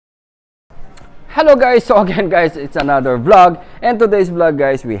Hello guys, so again guys, it's another vlog, and today's vlog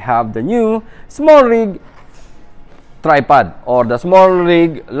guys, we have the new Smallrig tripod or the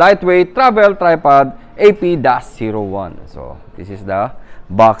Smallrig lightweight travel tripod AP-01. So this is the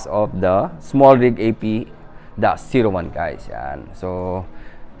box of the Smallrig AP-01 guys. Yan. So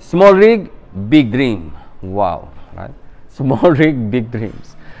Smallrig, big dream. Wow, right? Smallrig, big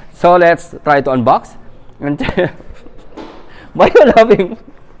dreams. So let's try to unbox and why are you laughing?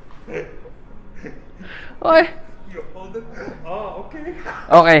 Okay. Oh, okay.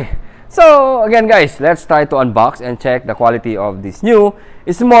 Okay. So again guys, let's try to unbox and check the quality of this new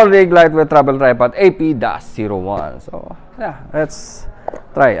Smallrig lightweight travel tripod AP-01. So yeah, let's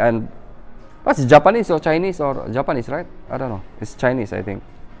try. And what's Japanese or Chinese or Japanese, right? I don't know. It's Chinese, I think.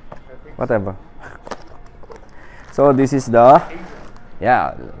 Whatever. So this is the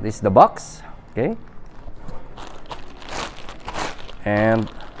this is the box. Okay. And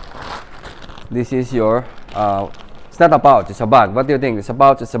this is your it's not a pouch, it's a bag. What do you think? It's a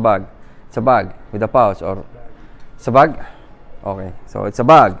pouch, it's a bag. It's a bag with a pouch, or it's a bag? Okay, so it's a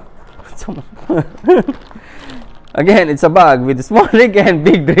bag. Again, it's a bag with Smallrig and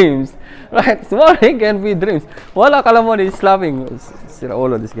big dreams. Right? Smallrig and big dreams. Wala kalamon is laughing. Sira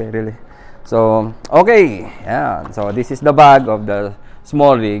ulo this guy, really. So, okay. Yeah. So this is the bag of the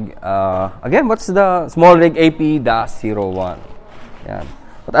Smallrig. Again, what's the Smallrig AP-01? Yeah.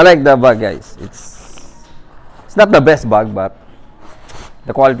 But I like the bag, guys. It's not the best bag, but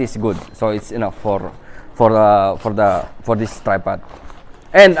the quality is good, so it's enough for this tripod.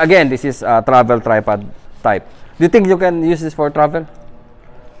 And again, this is a travel tripod type. Do you think you can use this for travel?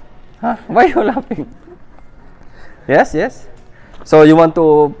 Huh? Why are you laughing? Yes, yes. So you want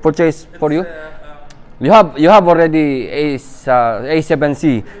to purchase for you? You have already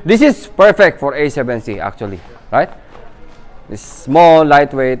A7C. This is perfect for A7C actually, right? It's small,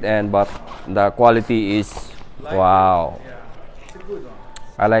 lightweight, but the quality is wow.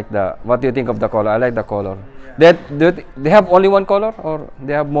 I like the. What do you think of the color? I like the color. They have only one color, or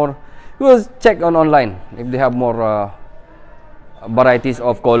they have more? You will check online if they have more varieties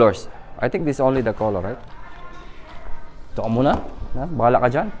of colors. I think this is only the color, right? Ito muna. Bahala ka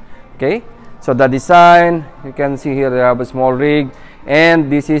dyan. Okay. So the design, you can see here they have a Smallrig,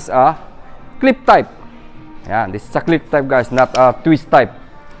 and this is a clip type. Yeah, this is a clip type, guys, not a twist type.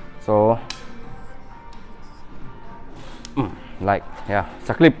 So it's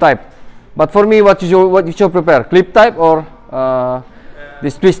a clip type. But for me, what you should prepare? Clip type or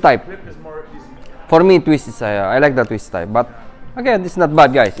this twist type? Clip is more easy. For me, twist is I like the twist type. But again, this is not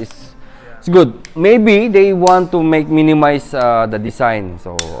bad, guys. It's good. Maybe they want to minimize the design.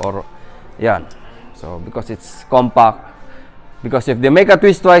 So so because it's compact. Because if they make a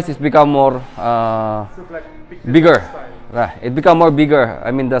twist twice, it's become more bigger. It become more bigger.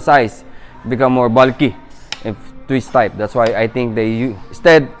 I mean, the size become more bulky if twist type. That's why I think they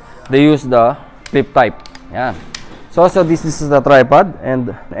instead they use the clip type. Yeah. So this is the tripod,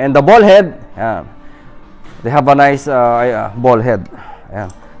 and the ball head. Yeah. They have a nice ball head. Yeah.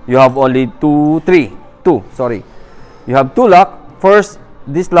 You have only two. Sorry. You have two lock. First,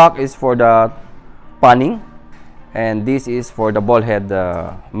 this lock is for the panning. And this is for the ball head,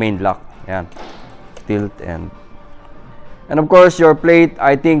 main lock. Yeah. Tilt and of course your plate.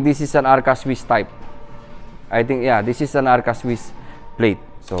 I think this is an Arca Swiss type. I think this is an Arca Swiss plate.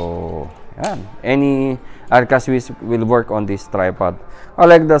 So any Arca Swiss will work on this tripod. I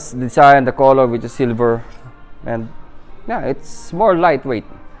like the design, the color, which is silver, and it's more lightweight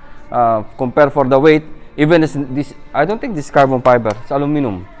compared for the weight. Even this, I don't think this is carbon fiber. It's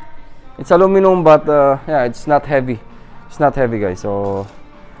aluminum. It's aluminum, but it's not heavy. It's not heavy, guys. So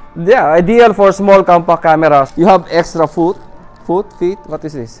ideal for small compact cameras. You have extra feet. What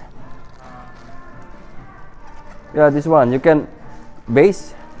is this? This one. You can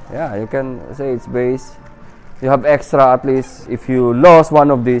base. You can say it's base. You have extra, at least if you lost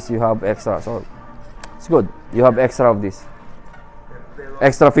one of these, you have extra. So it's good. You have extra of this.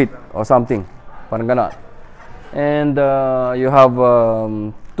 Extra feet or something. Parang ganon. And you have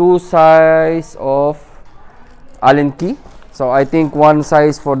two size of Allen key. So I think one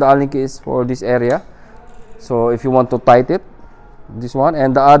size for the Allen key is for this area. So if you want to tighten it, this one,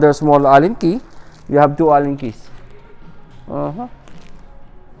 and the other small Allen key, you have two Allen keys. So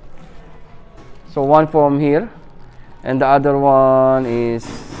one from here, and the other one is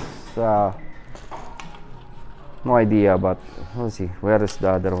no idea, but let's see where is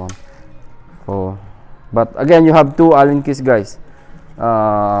the other one. But again, you have two Allen keys, guys.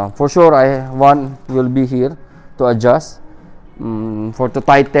 For sure, one will be here to adjust, to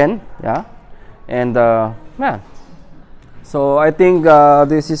tighten, and So I think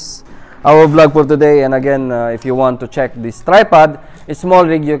this is our vlog for today. And again, if you want to check this tripod, it's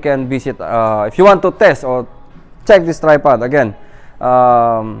Smallrig. You can visit. If you want to test or check this tripod again.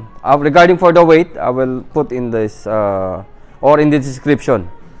 Regarding for the weight, I will put in this or in the description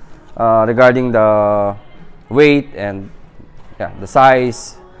regarding the weight and the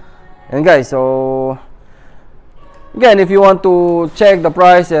size. And guys, so again, if you want to check the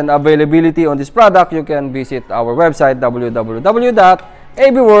price and availability on this product, you can visit our website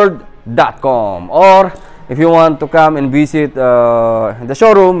www.abworld.com, or if you want to come and visit the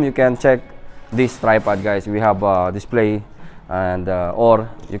showroom, you can check this tripod, guys. We have a display, and or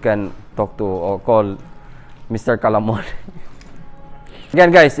you can talk to or call Mr. Calamon.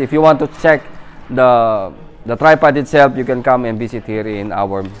 Again, guys, if you want to check the tripod itself, you can come and visit here in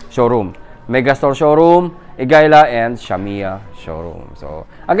our showroom, Megastore showroom, Igayla, and Shamia showroom. So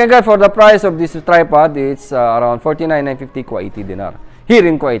again, guys, for the price of this tripod, it's around 49,950 Kuwaiti dinar here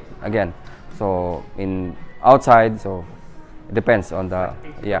in Kuwait. Again, so in outside, so it depends on the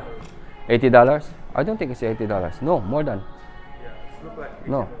 $80. I don't think it's $80. No, more than.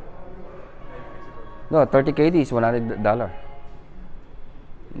 No, 30 KD is $100.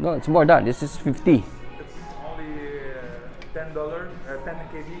 No, it's more than. This is 50. It's only $10, 10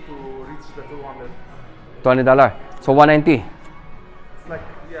 KD to reach the 200. $20. So 190. It's like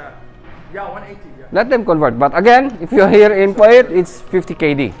 180. Yeah. Let them convert. But again, if you're here in Kuwait, it's 50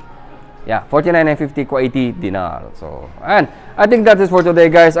 KD. Yeah, 49,950 Kuwaiti dinar. So, and I think that is for today,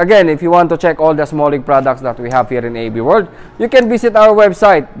 guys. Again, if you want to check all the Smallrig products that we have here in AB World, you can visit our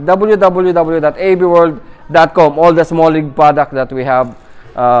website www.abworld.com. All the Smallrig product that we have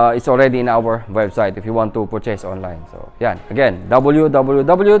is already in our website if you want to purchase online. So, yeah, again,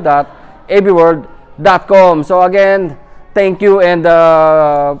 www.abworld.com. So, again, thank you, and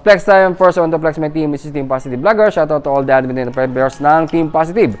flex time. First on the flex my team, this is Team Positive Vlogger. Shout out to all the admin and members ng Team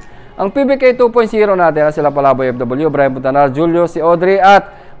Positive. Ang PBK 2.0 natin, sila Palaboy FW, Brian Puntanar, Julio, si Audrey, at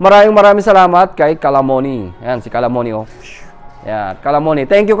maraming salamat kay Calamoni. Yan, si Calamoni, oh. Yan, Calamoni.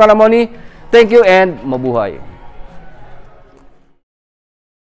 Thank you, Calamoni. Thank you, and mabuhay.